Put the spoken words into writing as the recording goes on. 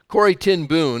Corrie ten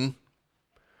Boom,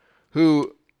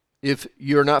 who, if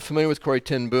you're not familiar with Corrie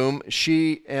ten Boom,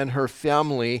 she and her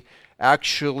family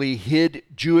actually hid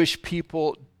Jewish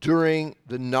people during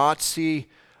the Nazi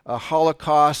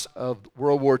Holocaust of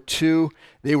World War II.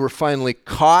 They were finally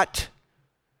caught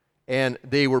and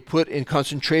they were put in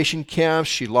concentration camps.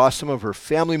 She lost some of her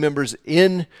family members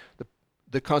in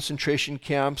the concentration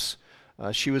camps.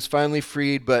 She was finally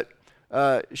freed, but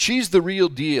she's the real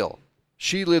deal.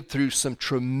 She lived through some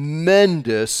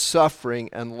tremendous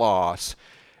suffering and loss.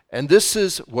 And this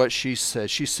is what she said.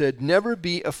 She said, "Never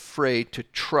be afraid to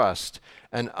trust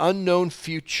an unknown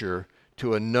future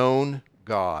to a known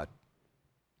God."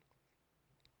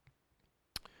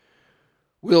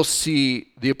 We'll see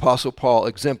the Apostle Paul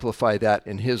exemplify that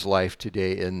in his life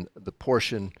today in the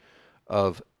portion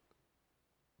of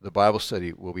the Bible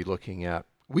study we'll be looking at.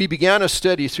 We began a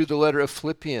study through the letter of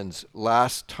Philippians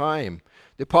last time.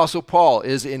 The Apostle Paul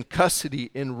is in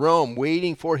custody in Rome,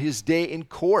 waiting for his day in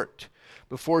court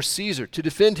before Caesar to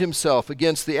defend himself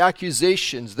against the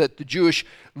accusations that the Jewish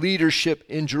leadership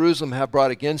in Jerusalem have brought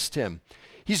against him.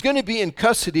 He's going to be in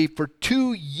custody for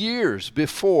 2 years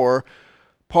before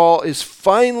Paul is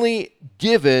finally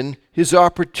given his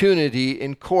opportunity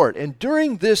in court. And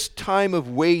during this time of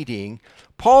waiting,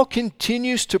 Paul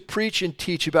continues to preach and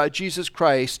teach about Jesus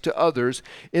Christ to others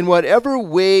in whatever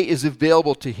way is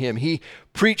available to him. He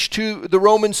preached to the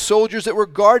Roman soldiers that were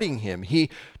guarding him.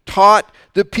 He taught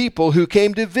the people who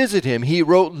came to visit him. He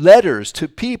wrote letters to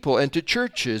people and to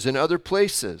churches and other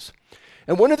places.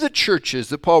 And one of the churches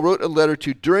that Paul wrote a letter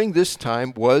to during this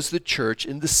time was the church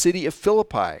in the city of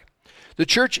Philippi. The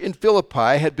church in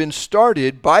Philippi had been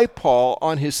started by Paul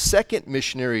on his second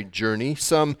missionary journey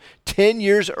some 10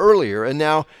 years earlier, and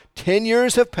now 10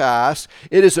 years have passed.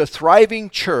 It is a thriving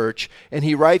church, and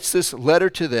he writes this letter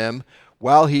to them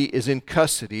while he is in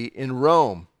custody in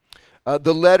Rome.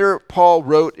 The letter Paul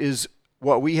wrote is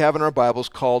what we have in our Bibles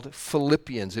called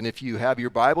Philippians, and if you have your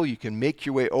Bible, you can make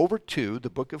your way over to the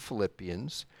book of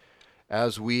Philippians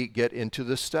as we get into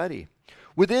the study.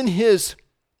 Within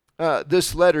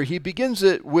this letter, he begins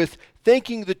it with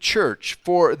thanking the church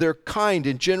for their kind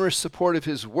and generous support of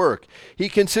his work. He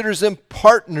considers them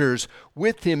partners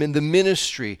with him in the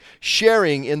ministry,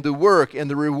 sharing in the work and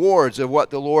the rewards of what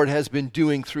the Lord has been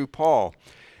doing through Paul.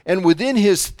 And within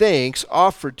his thanks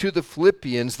offered to the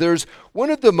Philippians, there's one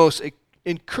of the most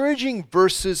encouraging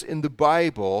verses in the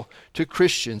Bible to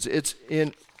Christians. It's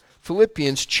in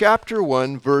Philippians chapter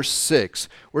 1, verse 6,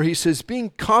 where he says,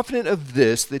 "Being confident of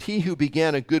this, that he who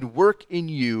began a good work in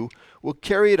you will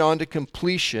carry it on to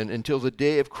completion until the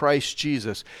day of Christ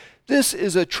Jesus." This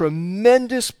is a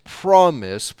tremendous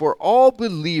promise for all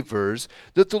believers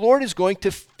that the Lord is going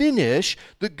to finish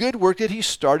the good work that he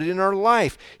started in our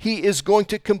life. He is going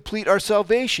to complete our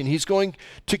salvation. He's going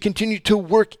to continue to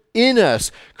work in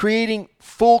us, creating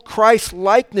full Christ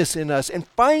likeness in us, and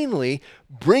finally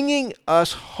bringing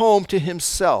us home to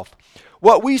himself.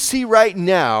 What we see right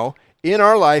now in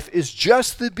our life is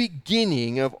just the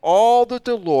beginning of all that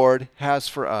the Lord has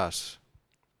for us.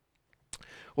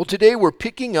 Well, today we're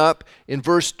picking up in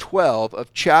verse 12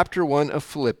 of chapter 1 of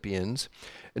Philippians.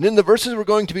 And in the verses we're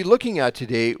going to be looking at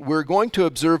today, we're going to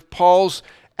observe Paul's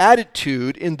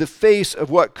attitude in the face of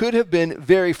what could have been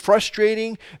very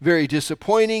frustrating, very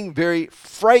disappointing, very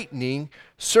frightening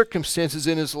circumstances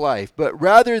in his life. But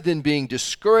rather than being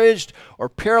discouraged or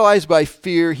paralyzed by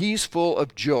fear, he's full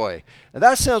of joy. And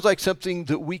that sounds like something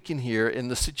that we can hear in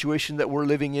the situation that we're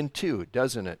living in too,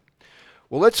 doesn't it?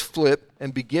 Well, let's flip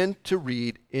and begin to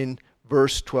read in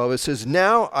verse 12. It says,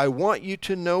 "Now I want you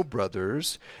to know,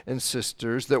 brothers and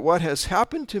sisters, that what has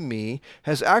happened to me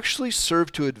has actually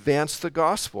served to advance the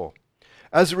gospel.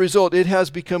 As a result, it has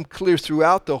become clear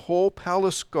throughout the whole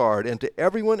palace guard and to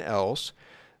everyone else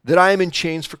that I am in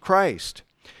chains for Christ.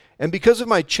 And because of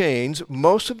my chains,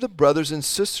 most of the brothers and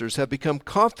sisters have become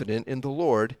confident in the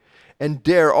Lord and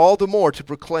dare all the more to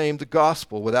proclaim the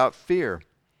gospel without fear."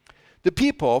 The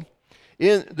people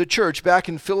in the church back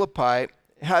in Philippi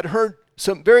had heard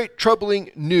some very troubling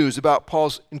news about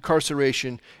Paul's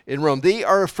incarceration in Rome. They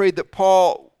are afraid that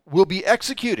Paul will be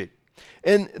executed,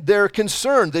 and they're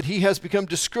concerned that he has become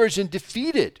discouraged and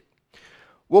defeated.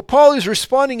 Well, Paul is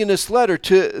responding in this letter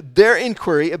to their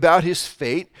inquiry about his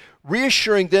fate,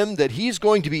 reassuring them that he's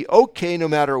going to be okay no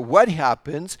matter what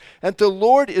happens, and the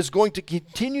Lord is going to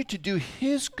continue to do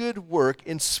his good work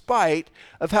in spite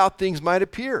of how things might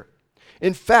appear.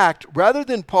 In fact, rather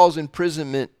than Paul's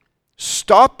imprisonment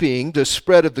stopping the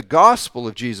spread of the gospel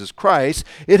of Jesus Christ,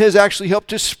 it has actually helped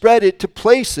to spread it to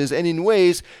places and in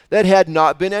ways that had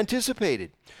not been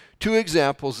anticipated. Two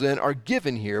examples then are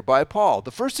given here by Paul. The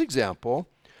first example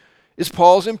is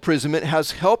Paul's imprisonment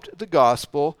has helped the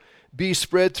gospel be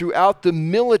spread throughout the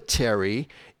military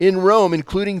in Rome,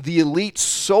 including the elite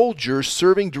soldiers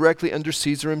serving directly under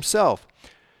Caesar himself.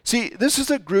 See, this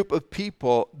is a group of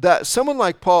people that someone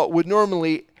like Paul would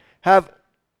normally have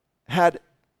had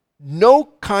no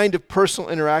kind of personal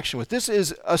interaction with. This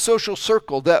is a social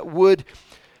circle that would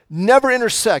never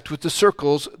intersect with the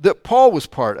circles that Paul was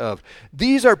part of.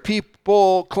 These are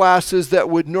people classes that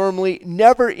would normally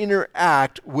never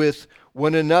interact with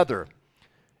one another.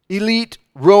 Elite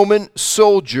Roman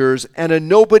soldiers and a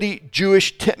nobody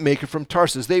Jewish tent maker from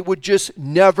Tarsus. They would just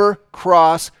never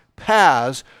cross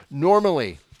paths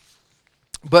normally.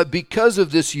 But because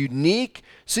of this unique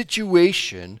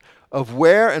situation of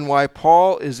where and why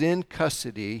Paul is in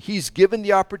custody, he's given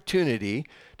the opportunity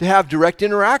to have direct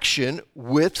interaction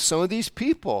with some of these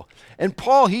people. And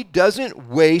Paul, he doesn't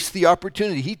waste the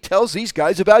opportunity. He tells these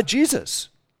guys about Jesus.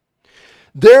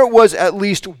 There was at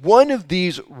least one of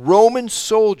these Roman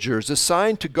soldiers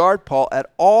assigned to guard Paul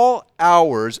at all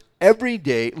hours every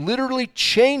day, literally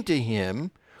chained to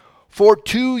him for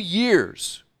 2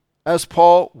 years as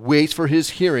Paul waits for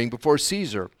his hearing before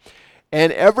Caesar.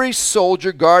 And every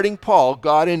soldier guarding Paul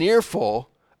got an earful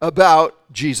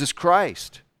about Jesus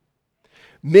Christ.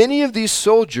 Many of these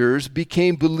soldiers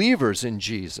became believers in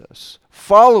Jesus,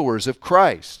 followers of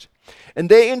Christ. And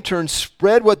they in turn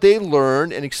spread what they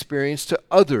learned and experienced to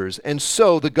others. And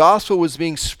so the gospel was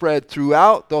being spread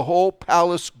throughout the whole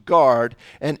palace guard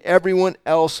and everyone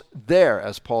else there,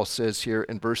 as Paul says here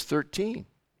in verse 13.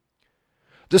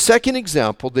 The second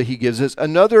example that he gives us,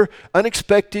 another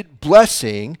unexpected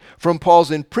blessing from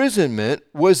Paul's imprisonment,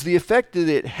 was the effect that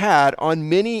it had on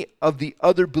many of the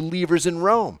other believers in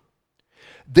Rome.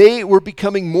 They were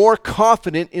becoming more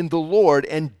confident in the Lord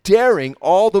and daring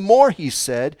all the more, he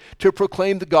said, to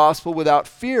proclaim the gospel without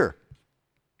fear.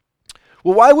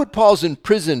 Well, why would Paul's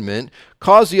imprisonment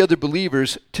cause the other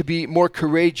believers to be more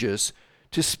courageous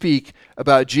to speak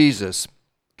about Jesus?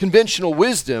 Conventional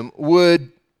wisdom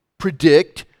would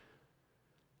predict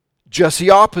just the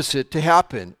opposite to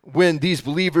happen. When these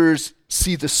believers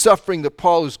see the suffering that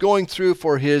Paul is going through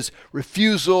for his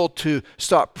refusal to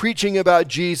stop preaching about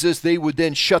Jesus, they would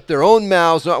then shut their own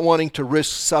mouths, not wanting to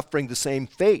risk suffering the same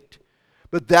fate.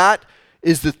 But that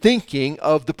is the thinking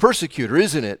of the persecutor,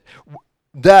 isn't it?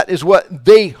 That is what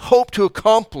they hope to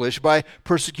accomplish by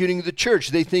persecuting the church.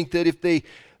 They think that if they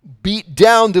beat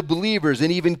down the believers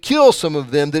and even kill some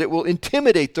of them, that it will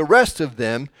intimidate the rest of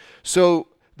them so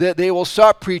that they will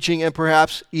stop preaching and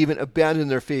perhaps even abandon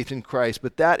their faith in Christ.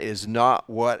 But that is not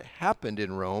what happened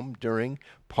in Rome during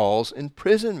Paul's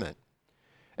imprisonment.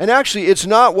 And actually, it's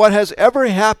not what has ever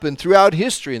happened throughout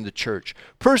history in the church.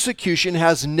 Persecution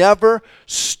has never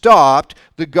stopped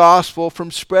the gospel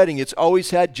from spreading. It's always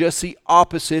had just the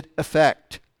opposite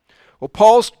effect. Well,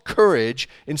 Paul's courage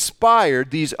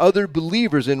inspired these other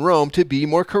believers in Rome to be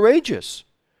more courageous.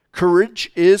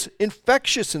 Courage is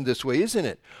infectious in this way, isn't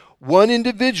it? One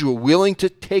individual willing to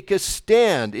take a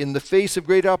stand in the face of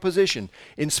great opposition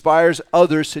inspires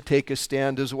others to take a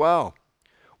stand as well.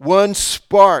 One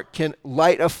spark can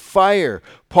light a fire.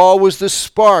 Paul was the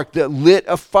spark that lit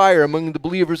a fire among the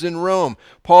believers in Rome.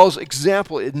 Paul's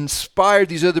example inspired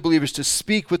these other believers to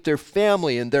speak with their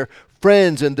family and their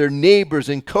friends and their neighbors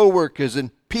and co-workers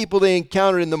and people they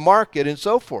encountered in the market and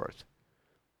so forth.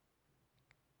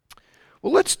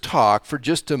 Well, let's talk for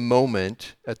just a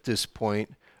moment at this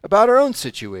point about our own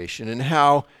situation and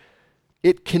how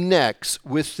it connects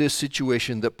with this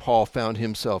situation that Paul found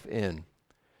himself in.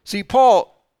 See,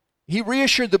 Paul, he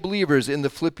reassured the believers in the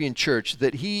Philippian church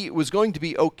that he was going to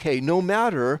be okay no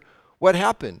matter what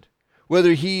happened.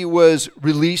 Whether he was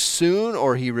released soon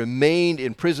or he remained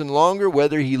in prison longer,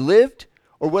 whether he lived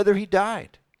or whether he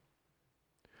died.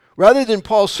 Rather than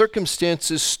Paul's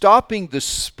circumstances stopping the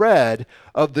spread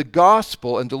of the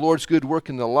gospel and the Lord's good work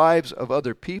in the lives of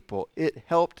other people, it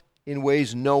helped in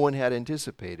ways no one had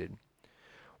anticipated.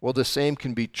 Well, the same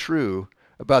can be true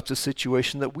about the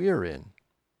situation that we are in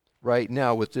right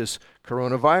now with this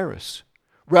coronavirus.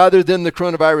 Rather than the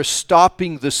coronavirus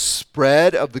stopping the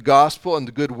spread of the gospel and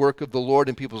the good work of the Lord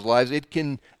in people's lives, it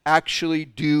can actually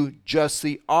do just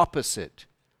the opposite.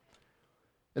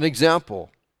 An example.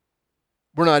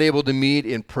 We're not able to meet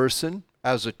in person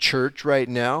as a church right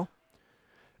now.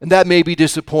 And that may be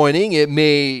disappointing. It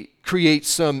may create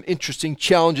some interesting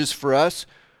challenges for us.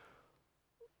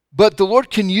 But the Lord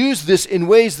can use this in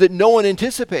ways that no one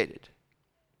anticipated.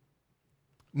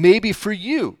 Maybe for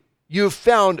you, you have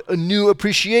found a new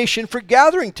appreciation for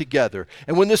gathering together.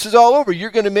 And when this is all over, you're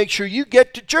going to make sure you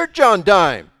get to church on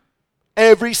time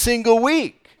every single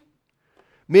week.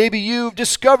 Maybe you've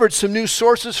discovered some new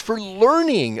sources for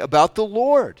learning about the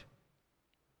Lord.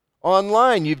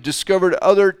 online. You've discovered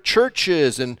other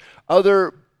churches and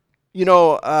other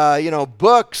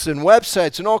books and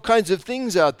websites and all kinds of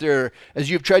things out there as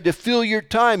you've tried to fill your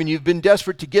time and you've been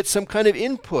desperate to get some kind of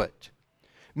input.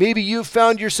 Maybe you've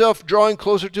found yourself drawing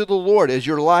closer to the Lord as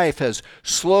your life has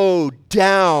slowed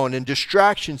down and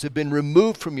distractions have been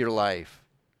removed from your life.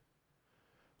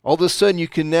 All of a sudden you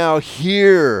can now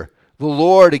hear the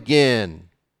Lord again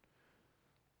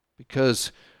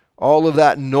because all of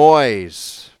that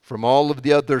noise from all of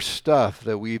the other stuff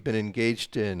that we've been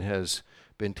engaged in has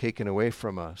been taken away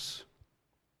from us.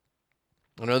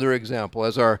 Another example,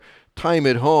 as our time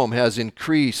at home has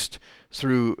increased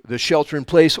through the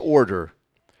shelter-in-place order,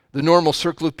 the normal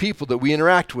circle of people that we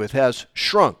interact with has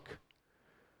shrunk.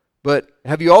 But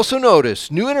have you also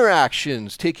noticed new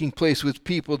interactions taking place with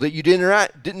people that you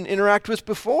didn't interact with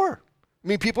before? I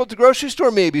mean, people at the grocery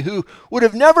store maybe who would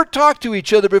have never talked to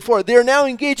each other before. They're now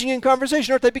engaging in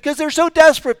conversation, aren't they? Because they're so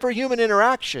desperate for human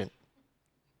interaction.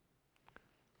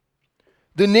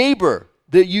 The neighbor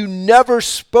that you never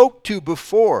spoke to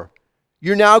before,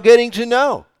 you're now getting to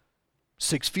know.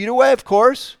 6 feet away, of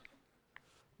course.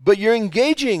 But you're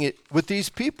engaging with these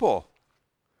people.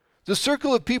 The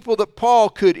circle of people that Paul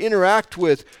could interact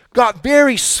with got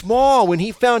very small when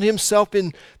he found himself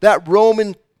in that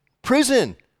Roman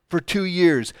prison for 2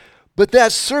 years. But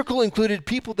that circle included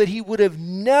people that he would have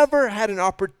never had an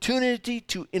opportunity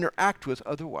to interact with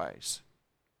otherwise.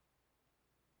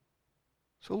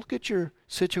 So look at your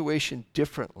situation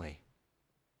differently.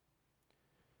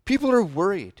 People are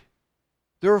worried.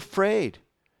 They're afraid.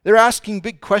 They're asking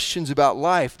big questions about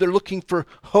life. They're looking for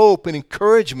hope and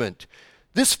encouragement.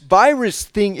 This virus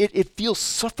thing, it feels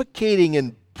suffocating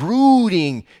and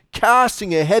brooding,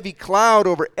 casting a heavy cloud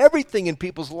over everything in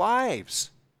people's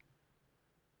lives.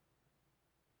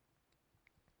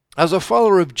 As a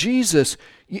follower of Jesus,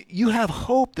 you have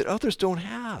hope that others don't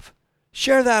have.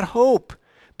 Share that hope.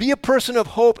 Be a person of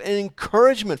hope and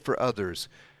encouragement for others.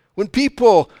 When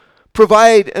people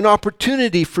provide an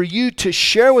opportunity for you to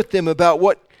share with them about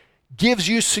what gives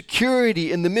you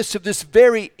security in the midst of this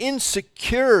very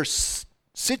insecure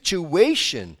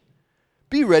situation,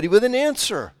 be ready with an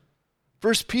answer.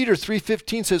 1 Peter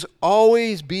 3:15 says,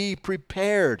 always be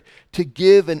prepared to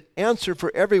give an answer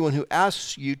for everyone who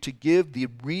asks you to give the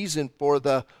reason for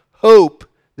the hope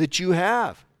that you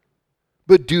have.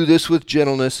 But do this with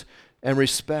gentleness and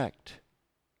respect.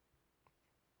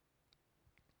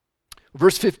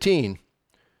 Verse 15.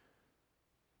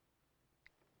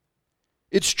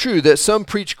 It's true that some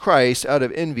preach Christ out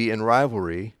of envy and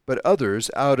rivalry, but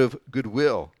others out of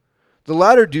goodwill. The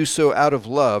latter do so out of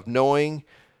love, knowing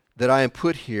that I am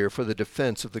put here for the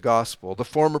defense of the gospel. The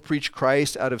former preach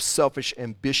Christ out of selfish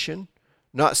ambition,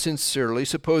 not sincerely,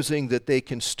 supposing that they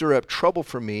can stir up trouble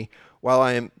for me while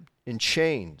I am in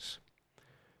chains.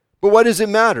 But what does it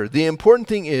matter? The important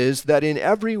thing is that in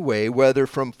every way, whether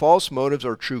from false motives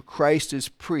or true, Christ is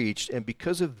preached, and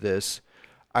because of this,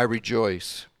 I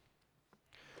rejoice.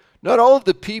 Not all of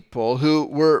the people who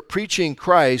were preaching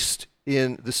Christ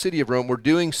in the city of Rome were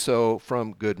doing so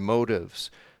from good motives.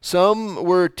 Some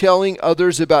were telling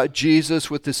others about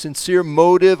Jesus with the sincere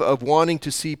motive of wanting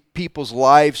to see people's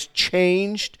lives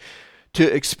changed,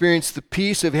 to experience the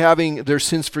peace of having their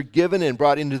sins forgiven and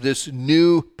brought into this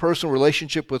new personal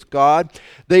relationship with God.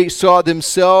 They saw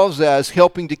themselves as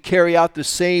helping to carry out the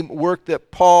same work that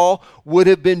Paul would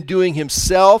have been doing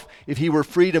himself if he were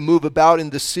free to move about in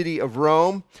the city of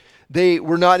Rome. They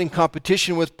were not in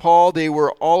competition with Paul. They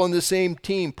were all on the same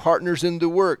team, partners in the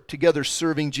work, together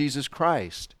serving Jesus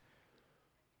Christ.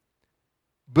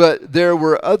 But there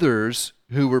were others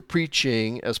who were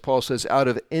preaching, as Paul says, out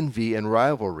of envy and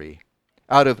rivalry,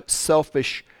 out of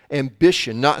selfish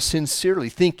ambition, not sincerely,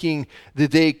 thinking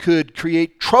that they could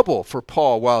create trouble for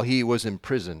Paul while he was in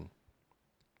prison.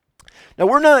 Now,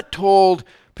 we're not told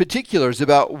particulars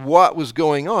about what was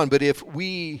going on, but if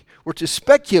we were to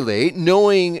speculate,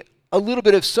 knowing a little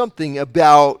bit of something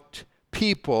about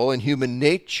people and human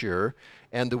nature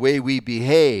and the way we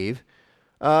behave,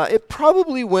 it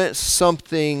probably went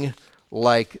something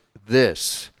like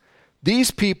this.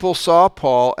 These people saw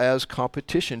Paul as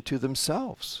competition to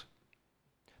themselves.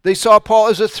 They saw Paul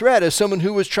as a threat, as someone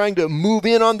who was trying to move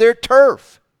in on their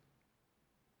turf.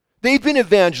 They've been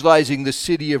evangelizing the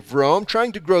city of Rome,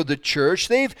 trying to grow the church.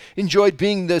 They've enjoyed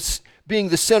being the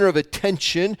center of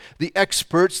attention, the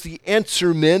experts, the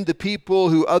answer men, the people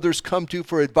who others come to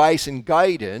for advice and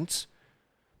guidance.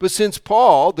 But since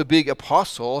Paul, the big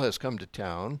apostle, has come to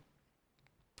town,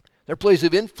 their place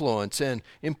of influence and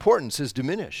importance has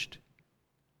diminished.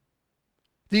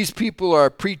 These people are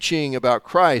preaching about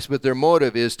Christ, but their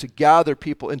motive is to gather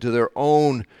people into their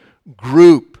own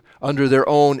group, under their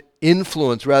own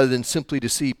influence rather than simply to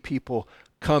see people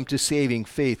come to saving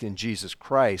faith in Jesus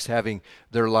Christ, having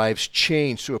their lives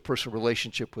changed through a personal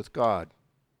relationship with God.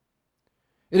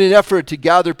 In an effort to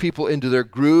gather people into their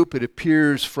group, it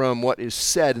appears from what is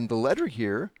said in the letter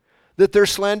here that they're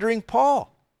slandering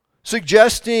Paul,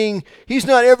 suggesting he's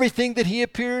not everything that he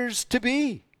appears to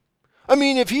be. I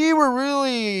mean, if he were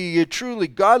really a truly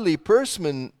godly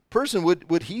person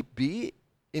would he be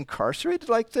incarcerated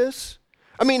like this?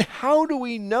 I mean, how do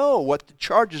we know what the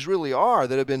charges really are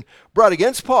that have been brought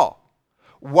against Paul?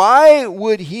 Why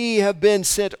would he have been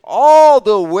sent all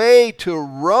the way to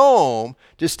Rome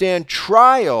to stand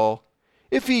trial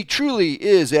if he truly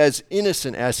is as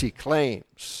innocent as he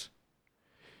claims?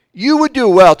 You would do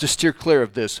well to steer clear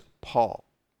of this, Paul.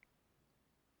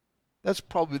 That's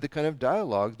probably the kind of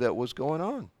dialogue that was going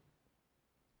on.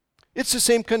 It's the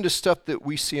same kind of stuff that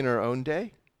we see in our own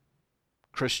day.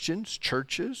 Christians,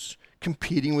 churches,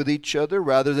 competing with each other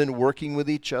rather than working with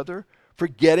each other,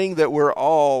 forgetting that we're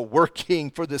all working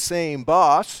for the same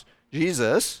boss,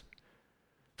 Jesus,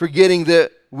 forgetting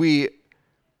that we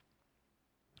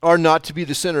are not to be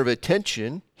the center of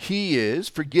attention, he is,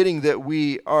 forgetting that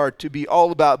we are to be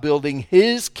all about building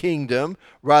his kingdom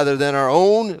rather than our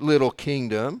own little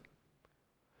kingdom.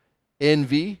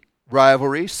 Envy,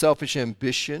 rivalry, selfish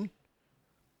ambition,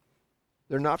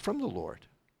 they're not from the Lord.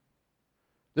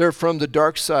 They're from the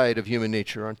dark side of human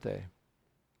nature, aren't they?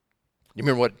 You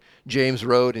remember what James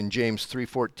wrote in James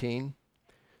 3:14?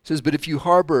 It says, "But if you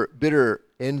harbor bitter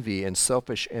envy and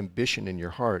selfish ambition in your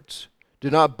hearts, do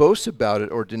not boast about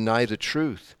it or deny the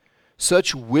truth.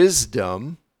 Such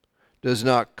wisdom does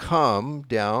not come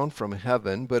down from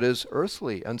heaven, but is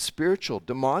earthly, unspiritual,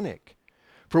 demonic.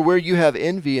 For where you have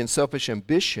envy and selfish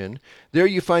ambition, there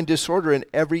you find disorder in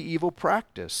every evil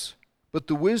practice. But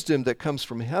the wisdom that comes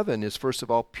from heaven is first of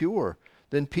all pure,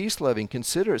 then peace-loving,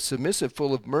 considerate, submissive,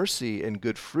 full of mercy and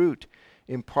good fruit,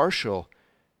 impartial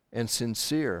and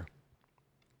sincere."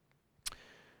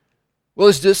 Well,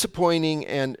 as disappointing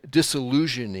and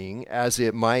disillusioning as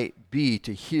it might be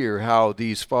to hear how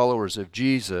these followers of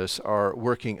Jesus are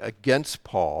working against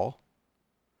Paul,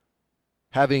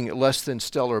 having less than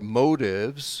stellar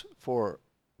motives for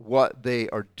what they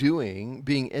are doing,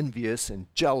 being envious and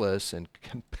jealous and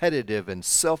competitive and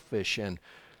selfish and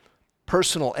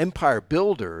personal empire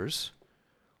builders,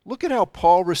 look at how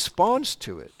Paul responds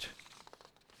to it.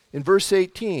 In verse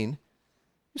 18,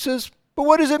 he says, "But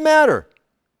what does it matter?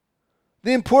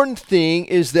 The important thing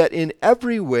is that in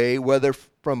every way, whether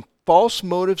from false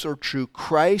motives or true,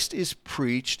 Christ is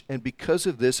preached, and because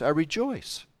of this I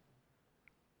rejoice."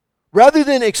 Rather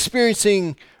than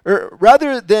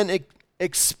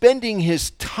expending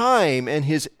his time and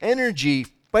his energy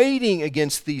fighting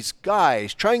against these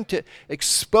guys, trying to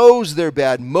expose their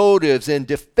bad motives and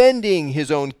defending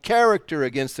his own character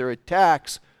against their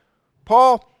attacks,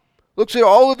 Paul looks at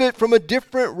all of it from a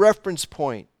different reference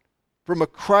point, from a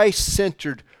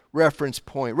Christ-centered reference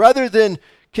point. Rather than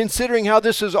considering how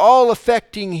this is all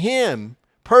affecting him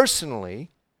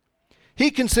personally, he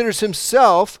considers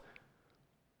himself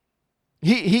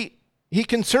He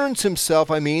concerns himself,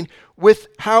 with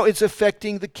how it's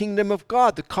affecting the kingdom of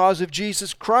God, the cause of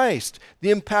Jesus Christ,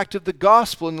 the impact of the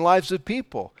gospel in the lives of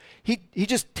people. He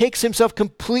just takes himself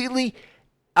completely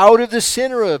out of the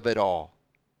center of it all.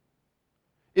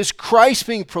 Is Christ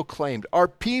being proclaimed? Are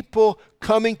people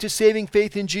coming to saving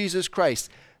faith in Jesus Christ?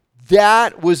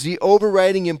 That was the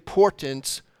overriding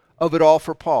importance of it all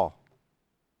for Paul.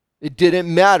 It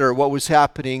didn't matter what was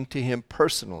happening to him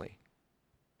personally.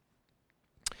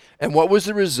 And what was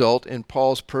the result in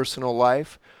Paul's personal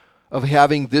life of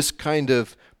having this kind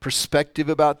of perspective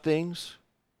about things?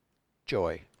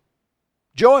 Joy.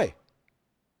 Joy.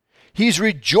 He's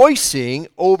rejoicing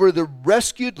over the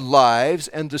rescued lives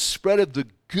and the spread of the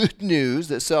good news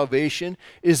that salvation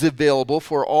is available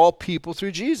for all people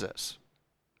through Jesus.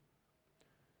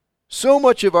 So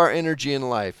much of our energy in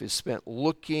life is spent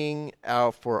looking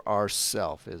out for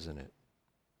ourselves, isn't it?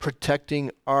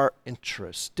 Protecting our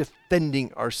interests,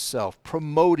 defending ourselves,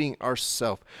 promoting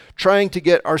ourselves, trying to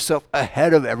get ourselves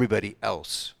ahead of everybody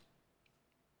else.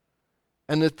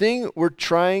 And the thing we're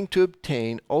trying to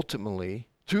obtain ultimately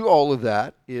through all of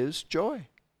that is joy.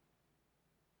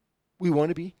 We want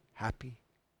to be happy.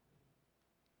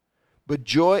 But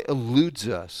joy eludes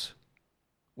us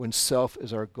when self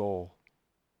is our goal.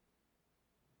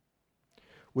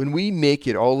 When we make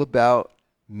it all about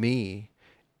me,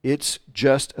 it's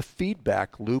just a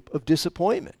feedback loop of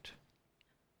disappointment.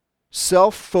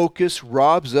 Self-focus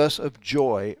robs us of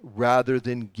joy rather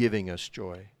than giving us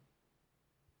joy.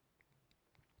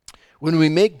 When we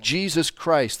make Jesus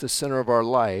Christ the center of our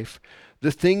life,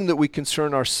 the thing that we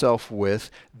concern ourselves with,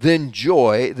 then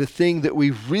joy, the thing that we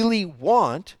really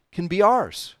want, can be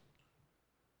ours.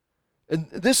 And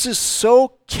this is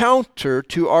so counter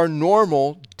to our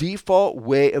normal default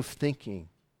way of thinking.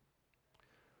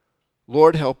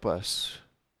 Lord, help us.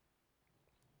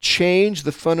 Change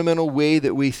the fundamental way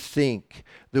that we think,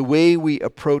 the way we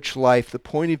approach life, the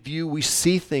point of view we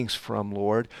see things from,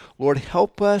 Lord. Lord,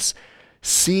 help us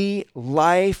see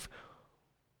life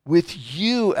with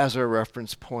you as our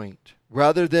reference point,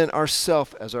 rather than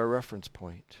ourself as our reference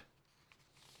point.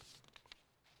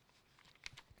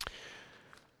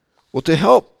 Well, to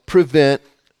help prevent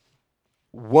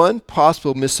one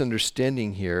possible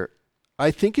misunderstanding here,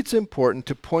 I think it's important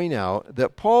to point out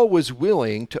that Paul was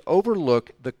willing to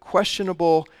overlook the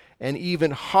questionable and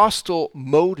even hostile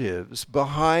motives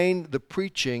behind the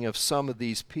preaching of some of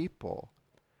these people.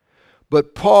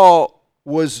 But Paul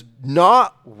was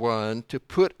not one to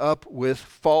put up with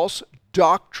false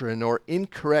doctrine or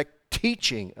incorrect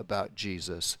teaching about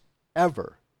Jesus,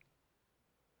 ever.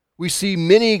 We see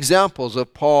many examples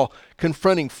of Paul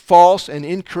confronting false and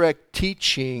incorrect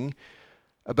teaching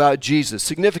about Jesus.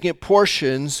 Significant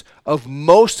portions of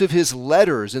most of his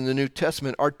letters in the New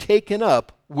Testament are taken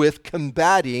up with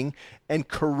combating and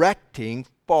correcting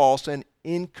false and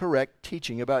incorrect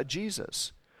teaching about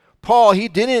Jesus. Paul, he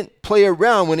didn't play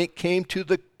around when it came to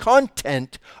the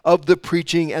content of the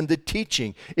preaching and the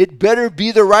teaching. It better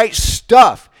be the right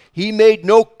stuff. He made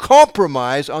no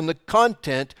compromise on the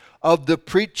content of the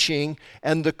preaching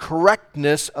and the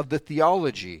correctness of the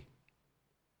theology.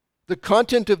 The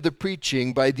content of the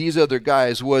preaching by these other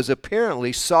guys was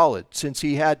apparently solid, since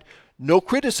he had no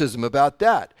criticism about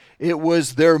that. It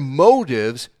was their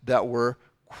motives that were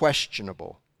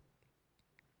questionable.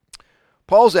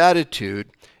 Paul's attitude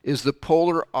is the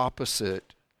polar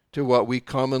opposite to what we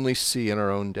commonly see in our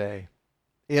own day.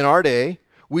 In our day,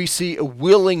 we see a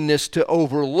willingness to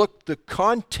overlook the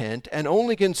content and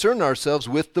only concern ourselves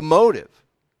with the motive.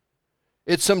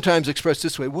 It's sometimes expressed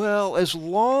this way: well, as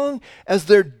long as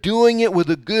they're doing it with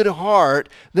a good heart,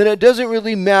 then it doesn't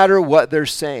really matter what they're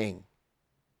saying.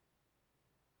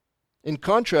 In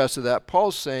contrast to that,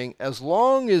 Paul's saying, as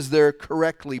long as they're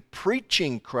correctly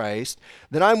preaching Christ,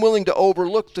 then I'm willing to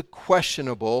overlook the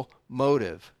questionable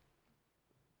motive.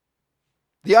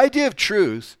 The idea of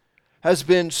truth has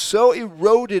been so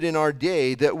eroded in our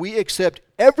day that we accept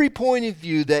every point of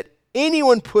view that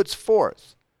anyone puts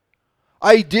forth.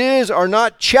 Ideas are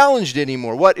not challenged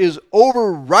anymore. What is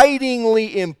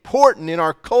overridingly important in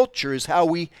our culture is how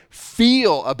we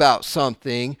feel about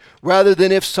something rather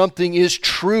than if something is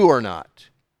true or not.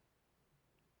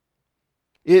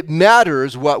 It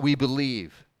matters what we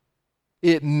believe.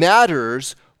 It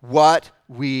matters what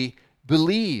we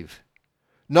believe.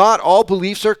 Not all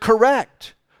beliefs are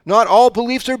correct. Not all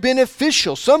beliefs are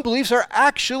beneficial. Some beliefs are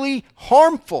actually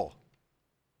harmful.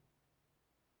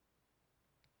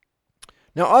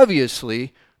 Now,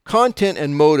 obviously, content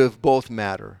and motive both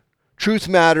matter. Truth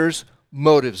matters,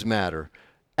 motives matter.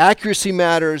 Accuracy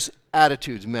matters,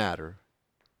 attitudes matter.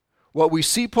 What we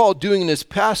see Paul doing in this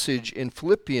passage in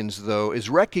Philippians, though, is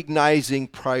recognizing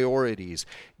priorities.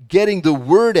 Getting the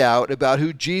word out about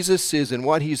who Jesus is and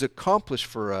what he's accomplished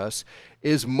for us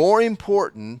is more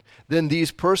important than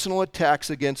these personal attacks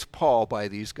against Paul by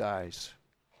these guys.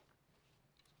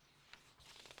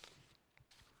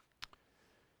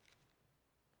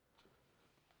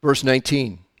 Verse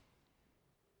 19.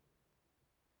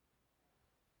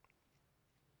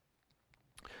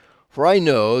 For I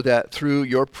know that through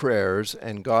your prayers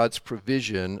and God's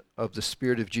provision of the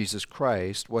Spirit of Jesus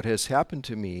Christ, what has happened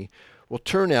to me will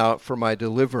turn out for my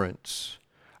deliverance.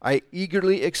 I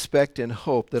eagerly expect and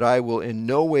hope that I will in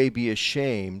no way be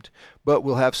ashamed, but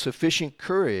will have sufficient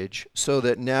courage, so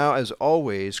that now, as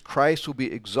always, Christ will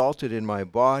be exalted in my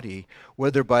body,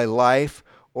 whether by life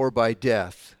or by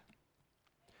death.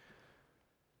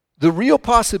 The real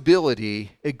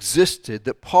possibility existed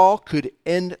that Paul could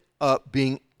end up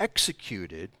being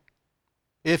executed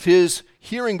if his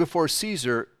hearing before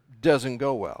Caesar doesn't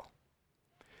go well.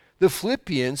 The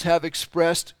Philippians have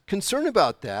expressed concern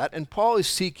about that, and Paul is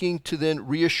seeking to then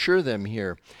reassure them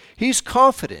here. He's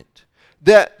confident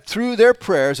that through their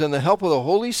prayers and the help of the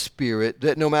Holy Spirit,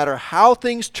 that no matter how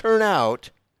things turn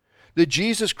out, that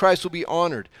Jesus Christ will be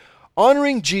honored.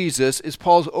 Honoring Jesus is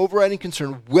Paul's overriding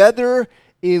concern, whether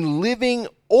in living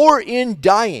or in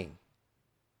dying,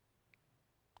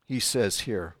 he says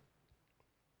here.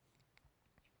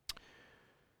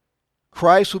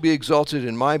 Christ will be exalted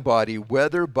in my body,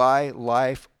 whether by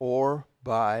life or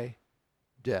by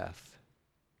death.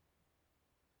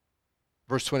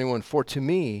 Verse 21, for to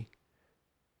me,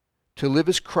 to live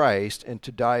is Christ, and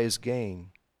to die is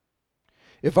gain.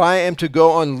 If I am to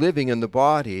go on living in the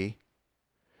body,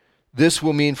 this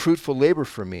will mean fruitful labor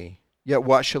for me. Yet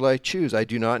what shall I choose? I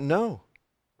do not know.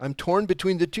 I'm torn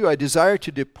between the two. I desire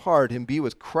to depart and be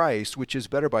with Christ, which is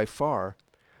better by far.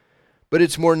 But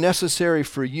it's more necessary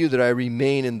for you that I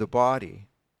remain in the body.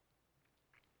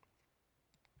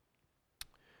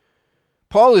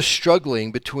 Paul is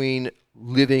struggling between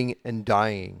living and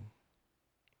dying,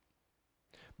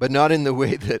 but not in the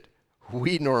way that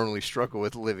we normally struggle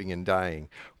with living and dying.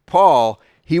 Paul,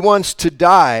 he wants to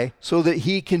die so that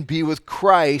he can be with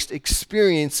Christ,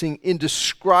 experiencing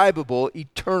indescribable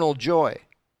eternal joy.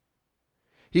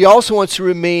 He also wants to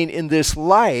remain in this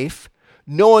life,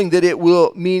 knowing that it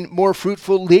will mean more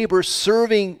fruitful labor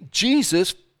serving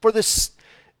Jesus for this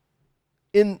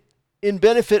in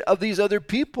benefit of these other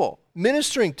people,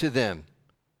 ministering to them.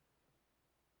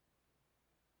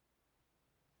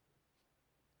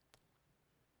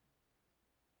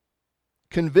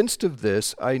 Convinced of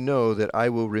this, I know that I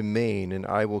will remain and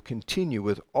I will continue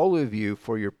with all of you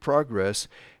for your progress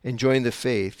and join the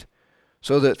faith,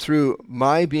 so that through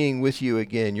my being with you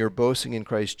again, your boasting in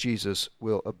Christ Jesus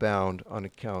will abound on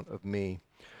account of me.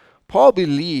 Paul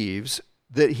believes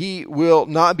that he will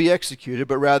not be executed,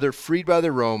 but rather freed by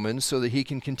the Romans so that he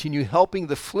can continue helping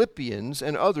the Philippians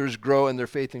and others grow in their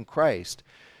faith in Christ,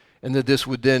 and that this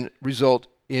would then result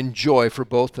in joy for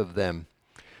both of them.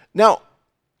 Now,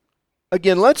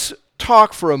 again, let's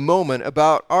talk for a moment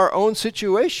about our own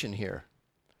situation here,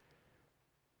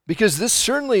 because this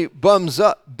certainly bumps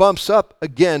up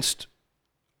against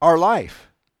our life.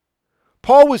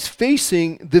 Paul was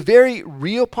facing the very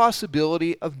real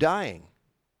possibility of dying.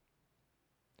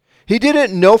 He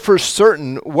didn't know for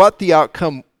certain what the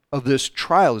outcome of this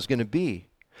trial is going to be.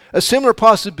 A similar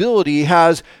possibility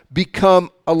has become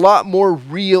a lot more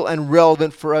real and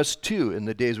relevant for us too in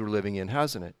the days we're living in,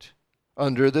 hasn't it?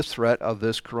 Under the threat of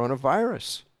this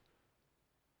coronavirus.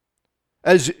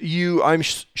 As you, I'm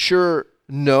sure,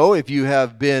 know, if you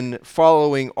have been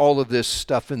following all of this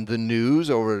stuff in the news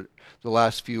over the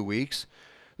last few weeks,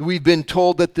 we've been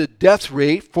told that the death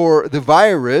rate for the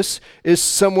virus is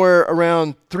somewhere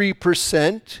around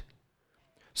 3%.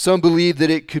 Some believe that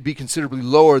it could be considerably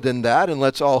lower than that, and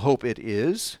let's all hope it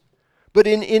is. But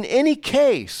in any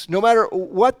case, no matter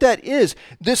what that is,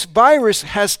 this virus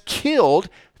has killed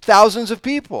thousands of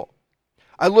people.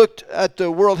 I looked at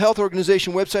the World Health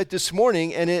Organization website this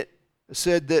morning, and it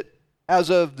said that as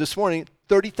of this morning,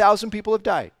 30,000 people have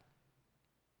died.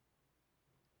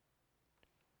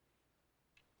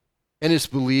 And it's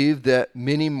believed that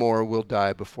many more will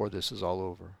die before this is all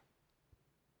over.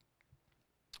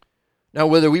 Now,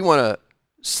 whether we want to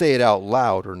say it out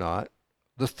loud or not,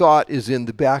 the thought is in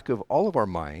the back of all of our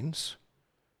minds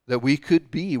that we could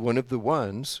be one of the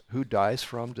ones who dies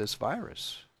from this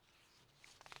virus.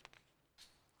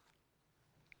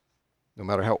 No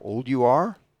matter how old you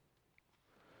are,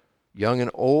 young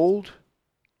and old,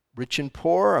 rich and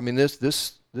poor, I mean, this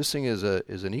thing is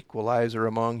an equalizer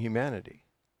among humanity.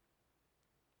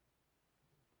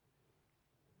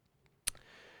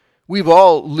 We've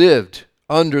all lived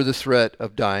under the threat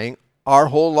of dying our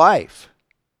whole life,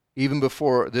 even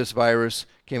before this virus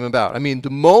came about. I mean, the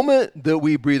moment that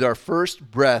we breathe our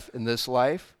first breath in this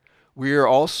life, we are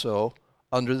also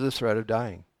under the threat of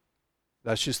dying.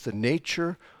 That's just the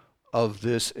nature of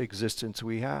this existence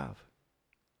we have.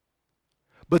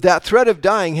 But that threat of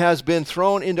dying has been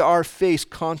thrown into our face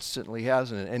constantly,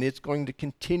 hasn't it? And it's going to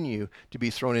continue to be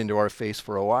thrown into our face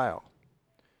for a while.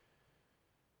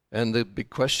 And the big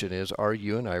question is, are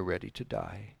you and I ready to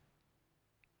die?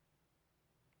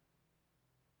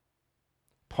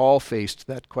 Paul faced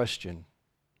that question.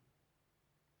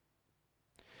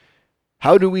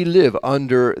 How do we live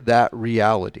under that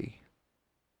reality?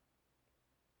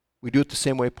 We do it the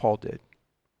same way Paul did.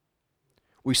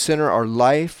 We center our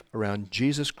life around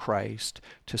Jesus Christ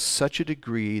to such a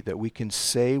degree that we can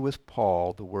say with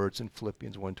Paul the words in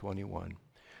Philippians 1:21,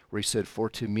 where he said, "For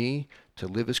to me to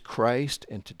live is Christ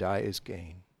and to die is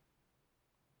gain."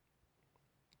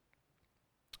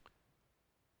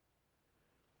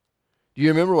 Do you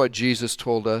remember what Jesus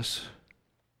told us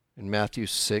in Matthew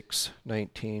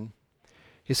 6:19?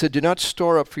 He said, "Do not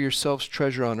store up for yourselves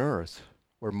treasure on earth,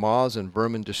 where moths and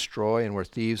vermin destroy and where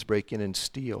thieves break in and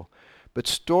steal. But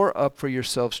store up for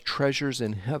yourselves treasures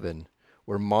in heaven,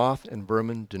 where moth and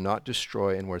vermin do not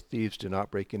destroy and where thieves do not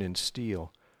break in and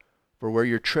steal. For where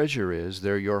your treasure is,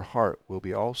 there your heart will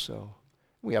be also."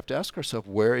 We have to ask ourselves,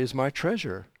 where is my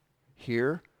treasure?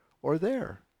 Here or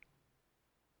there?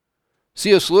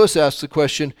 C.S. Lewis asks the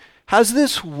question, has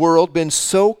this world been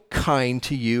so kind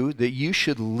to you that you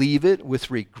should leave it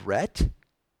with regret?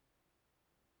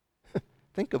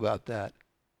 Think about that.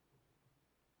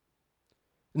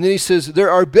 And then he says, there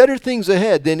are better things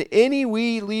ahead than any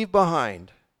we leave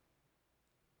behind.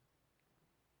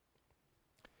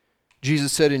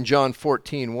 Jesus said in John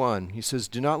 14:1, he says,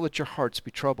 do not let your hearts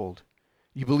be troubled.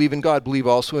 You believe in God, believe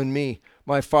also in me.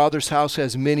 My Father's house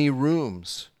has many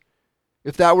rooms.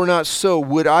 If that were not so,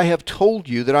 would I have told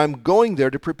you that I'm going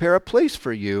there to prepare a place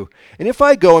for you? And if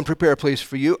I go and prepare a place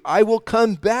for you, I will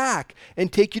come back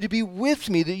and take you to be with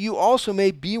me, that you also may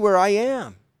be where I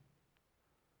am.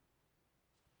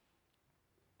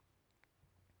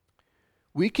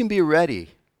 We can be ready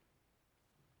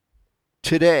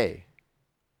today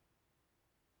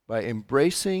by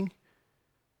embracing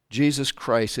Jesus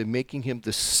Christ and making him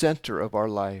the center of our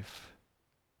life.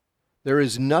 There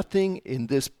is nothing in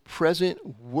this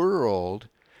present world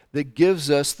that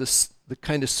gives us the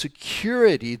kind of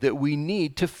security that we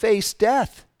need to face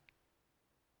death.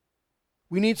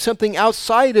 We need something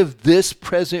outside of this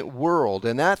present world,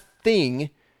 and that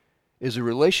thing is a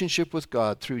relationship with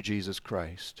God through Jesus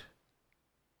Christ.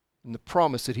 And the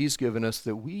promise that he's given us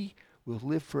that we will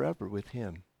live forever with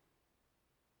him.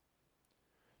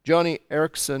 Johnny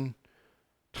Erickson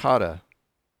Tada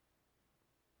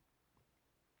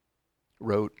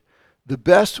wrote, the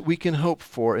best we can hope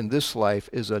for in this life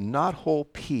is a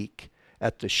knothole peek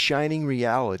at the shining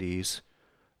realities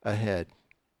ahead.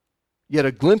 Yet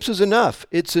a glimpse is enough.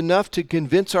 It's enough to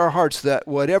convince our hearts that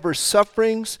whatever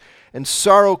sufferings and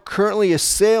sorrow currently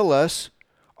assail us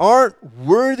aren't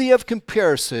worthy of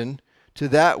comparison to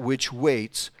that which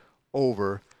waits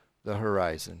over the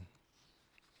horizon.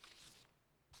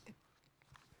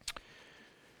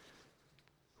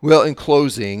 Well, in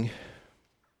closing,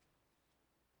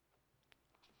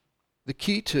 the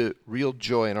key to real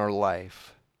joy in our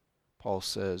life, Paul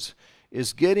says,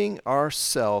 is getting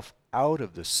ourselves out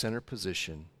of the center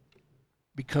position,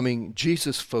 becoming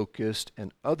Jesus-focused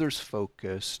and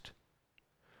others-focused,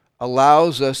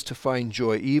 allows us to find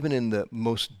joy even in the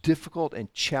most difficult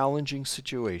and challenging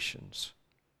situations.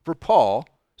 For Paul,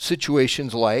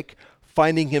 situations like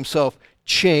finding himself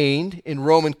chained in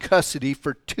Roman custody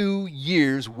for 2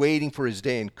 years waiting for his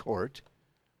day in court,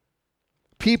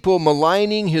 people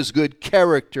maligning his good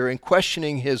character and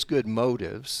questioning his good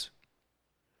motives,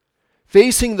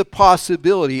 facing the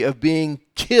possibility of being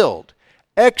killed,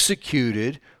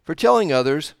 executed for telling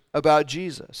others about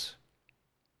Jesus.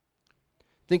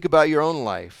 Think about your own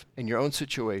life and your own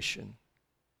situation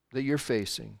that you're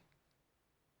facing.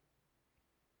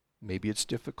 Maybe it's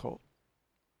difficult.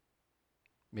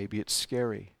 Maybe it's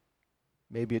scary.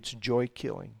 Maybe it's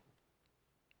joy-killing.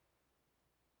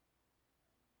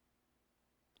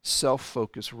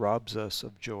 Self-focus robs us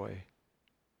of joy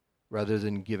rather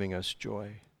than giving us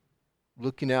joy.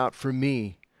 Looking out for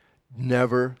me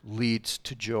never leads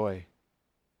to joy.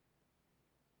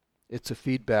 It's a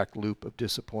feedback loop of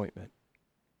disappointment.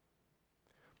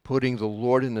 Putting the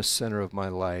Lord in the center of my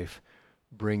life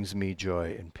brings me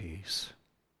joy and peace.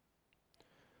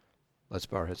 Let's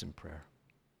bow our heads in prayer.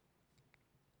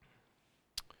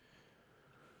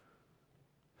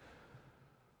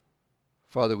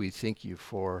 Father, we thank you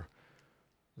for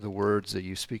the words that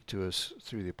you speak to us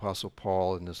through the Apostle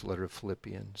Paul in this letter of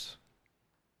Philippians.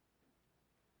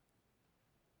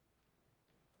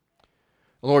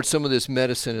 Lord, some of this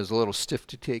medicine is a little stiff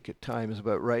to take at times,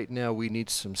 but right now we need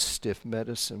some stiff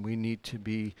medicine. We need to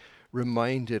be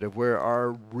reminded of where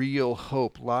our real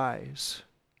hope lies,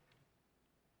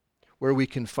 where we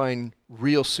can find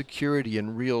real security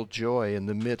and real joy in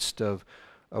the midst of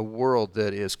a world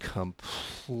that is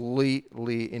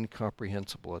completely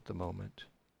incomprehensible at the moment.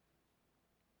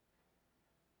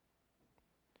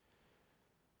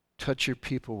 Touch your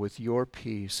people with your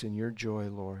peace and your joy,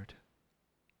 Lord.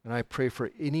 And I pray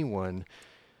for anyone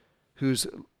who's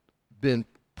been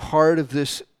part of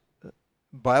this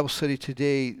Bible study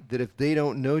today, that if they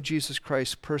don't know Jesus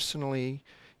Christ personally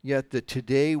yet, that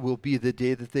today will be the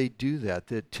day that they do that.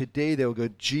 That today they'll go,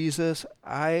 Jesus,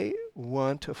 I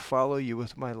want to follow you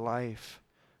with my life.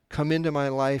 Come into my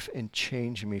life and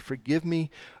change me. Forgive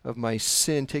me of my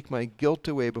sin. Take my guilt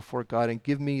away before God and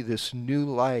give me this new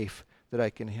life that I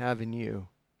can have in you,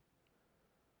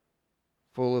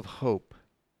 full of hope.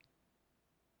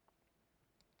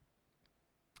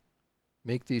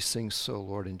 Make these things so,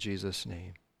 Lord, in Jesus'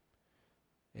 name.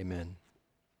 Amen.